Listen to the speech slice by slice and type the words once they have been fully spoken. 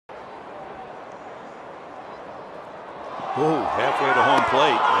Oh, halfway to home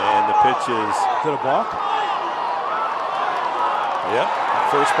plate, and the pitch is it a balk? Yep.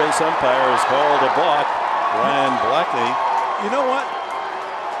 First base umpire has called a balk. Ryan Blackney. You know what?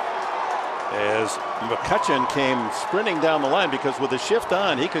 As McCutchen came sprinting down the line, because with a shift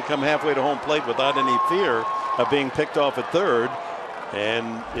on, he could come halfway to home plate without any fear of being picked off at third,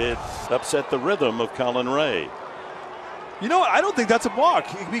 and it upset the rhythm of Colin Ray. You know what? I don't think that's a balk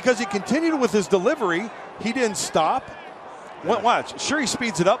because he continued with his delivery. He didn't stop. Watch. Sure, he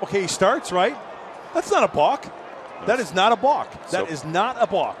speeds it up. Okay, he starts, right? That's not a balk. That is not a balk. That is not a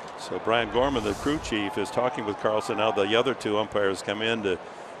balk. So Brian Gorman, the crew chief, is talking with Carlson. Now the other two umpires come in to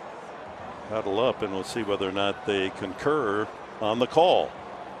huddle up, and we'll see whether or not they concur on the call.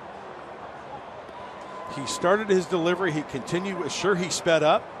 He started his delivery. He continued. Sure, he sped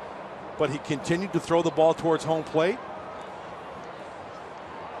up, but he continued to throw the ball towards home plate.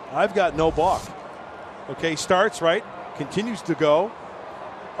 I've got no balk. Okay, starts, right? Continues to go.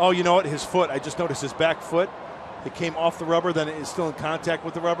 Oh, you know what? His foot, I just noticed his back foot. It came off the rubber, then it is still in contact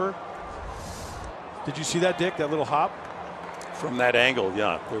with the rubber. Did you see that, Dick? That little hop? From that angle,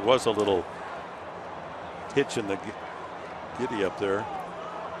 yeah. There was a little hitch in the giddy up there.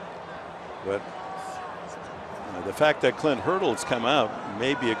 But the fact that Clint Hurdle's come out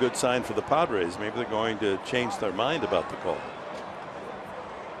may be a good sign for the Padres. Maybe they're going to change their mind about the call.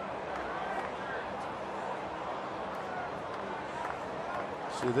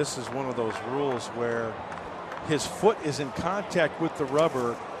 See, this is one of those rules where his foot is in contact with the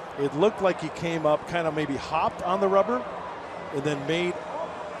rubber. It looked like he came up, kind of maybe hopped on the rubber, and then made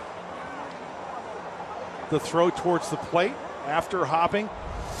the throw towards the plate after hopping.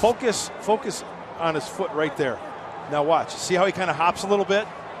 Focus on his foot right there. Now watch. See how he kind of hops a little bit?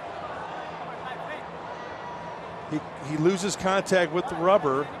 He loses contact with the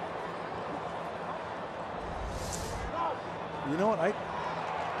rubber. You know what?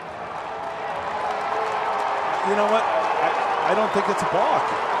 I don't think it's a balk.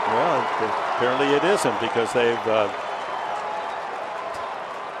 Well, apparently it isn't, because they've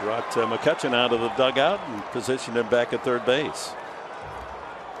brought McCutchen out of the dugout and positioned him back at third base.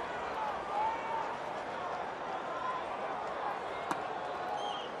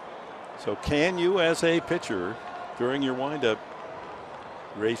 So can you, as a pitcher, during your windup,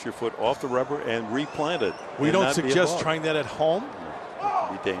 raise your foot off the rubber and replant it? We don't suggest trying that at home.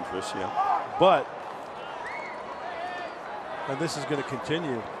 It'd be dangerous, yeah. But, and this is going to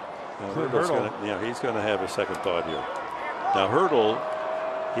continue. Hurdle. He's going to have a second thought here. Now Hurdle,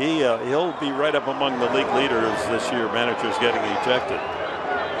 he'll be right up among the league leaders this year. Managers getting ejected.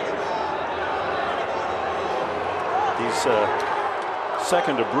 He's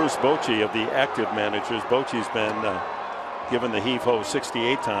second to Bruce Bochy of the active managers. Bochy's been given the heave-ho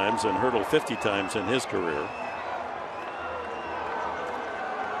 68 times and Hurdle 50 times in his career.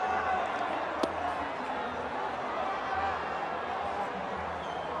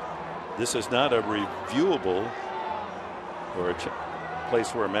 This is not a reviewable or a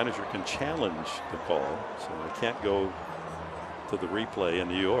place where a manager can challenge the call, so they can't go to the replay in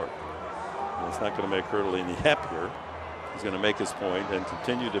New York. And it's not going to make Hurdle any happier. He's going to make his point and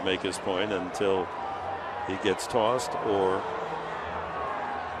continue to make his point until he gets tossed or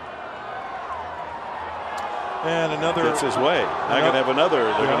gets his way. Now going to have another.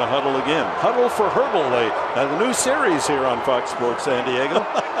 They're going to huddle again. Huddle for Hurdle late. Now the new series here on Fox Sports San Diego.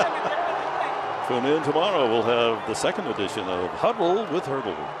 Tune in tomorrow. We'll have the second edition of Huddle with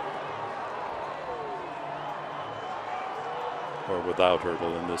Hurdle. Or without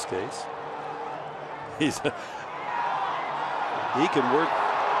Hurdle in this case. He can work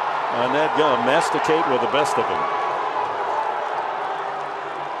on that gum, masticate with the best of them.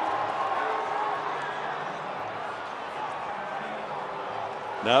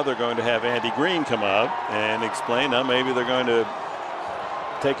 Now they're going to have Andy Green come out and explain. Now maybe they're going to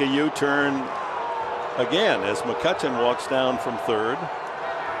take a U-turn again as McCutchen walks down from third,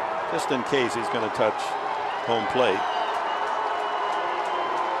 just in case he's going to touch home plate.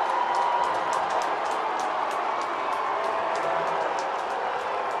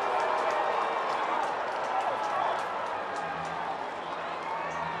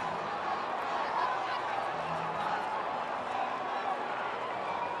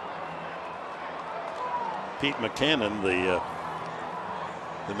 Pete McCannon, the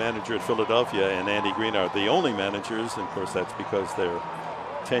manager at Philadelphia, and Andy Green are the only managers, and of course that's because their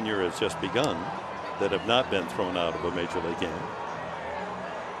tenure has just begun, that have not been thrown out of a major league game.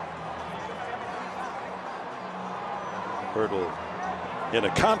 Hurdle in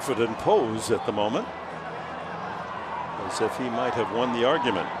a confident pose at the moment, as if he might have won the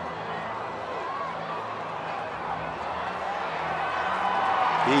argument.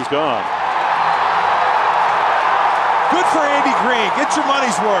 He's gone. Good for Andy Green. Get your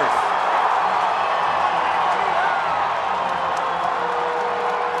money's worth.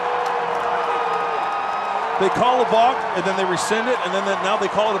 They call a balk, and then they rescind it, and then now they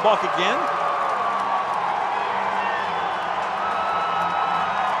call it a balk again?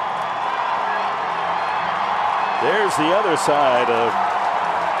 There's the other side of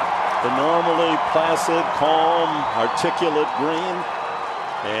the normally placid, calm, articulate Green.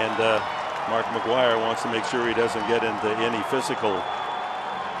 And Mark McGwire wants to make sure he doesn't get into any physical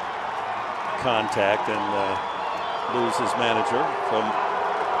contact and lose his manager. So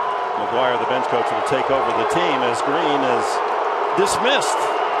McGwire, the bench coach, will take over the team as Green is dismissed.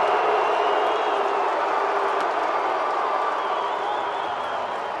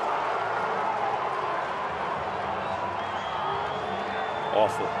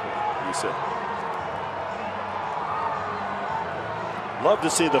 Awful, you said. Love to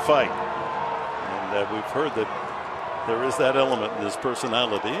see the fight. And we've heard that there is that element in his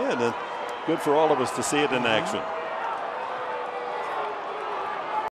personality, and good for all of us to see it in action.